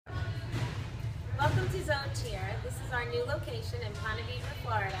Welcome to Zone Cheer. This is our new location in Ponte Vedra,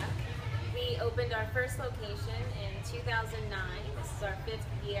 Florida. We opened our first location in 2009. This is our 5th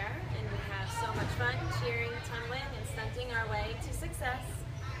year, and we have so much fun cheering, tumbling, and stunting our way to success.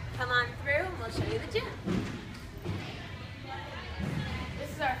 Come on through and we'll show you the gym.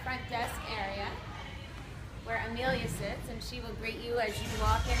 This is our front desk area where Amelia sits, and she will greet you as you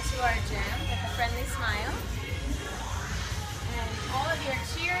walk into our gym with a friendly smile. And all of your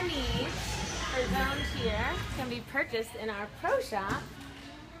cheer needs for Zone Cheer can be purchased in our Pro Shop.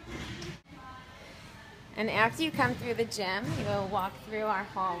 And after you come through the gym, you will walk through our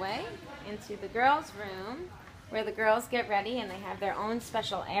hallway into the girls' room where the girls get ready, and they have their own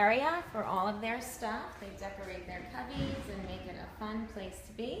special area for all of their stuff. They decorate their cubbies and make it a fun place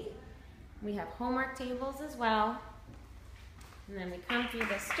to be. We have homework tables as well. And then we come through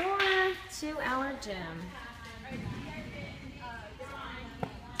this door to our gym.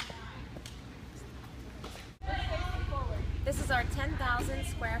 This is our 10,000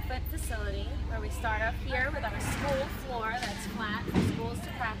 square foot facility where we start off here with our school floor that's flat for schools to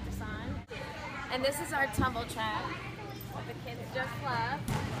practice on. And this is our tumble track that the kids just love.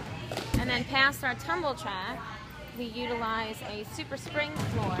 And then past our tumble track, we utilize a super spring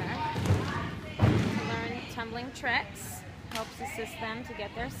floor to learn tumbling tricks. Helps assist them to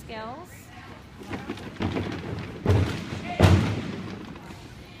get their skills.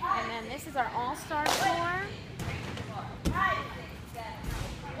 And then this is our all-star floor.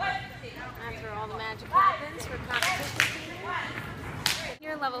 That's where all the magic happens for competition teams.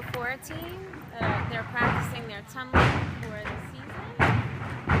 Here, level 4 team, they're practicing their tumbling for the season.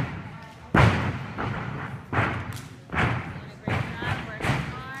 Doing a great job, working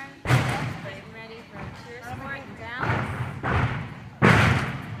hard, getting ready for cheer sport in Dallas.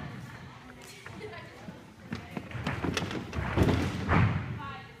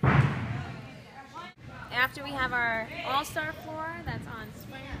 After we have our all-star floor that's on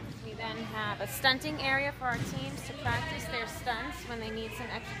springs, we then have a stunting area for our teams to practice their stunts when they need some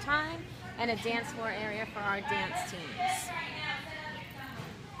extra time, and a dance floor area for our dance teams.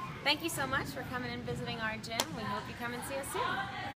 Thank you so much for coming and visiting our gym. We hope you come and see us soon.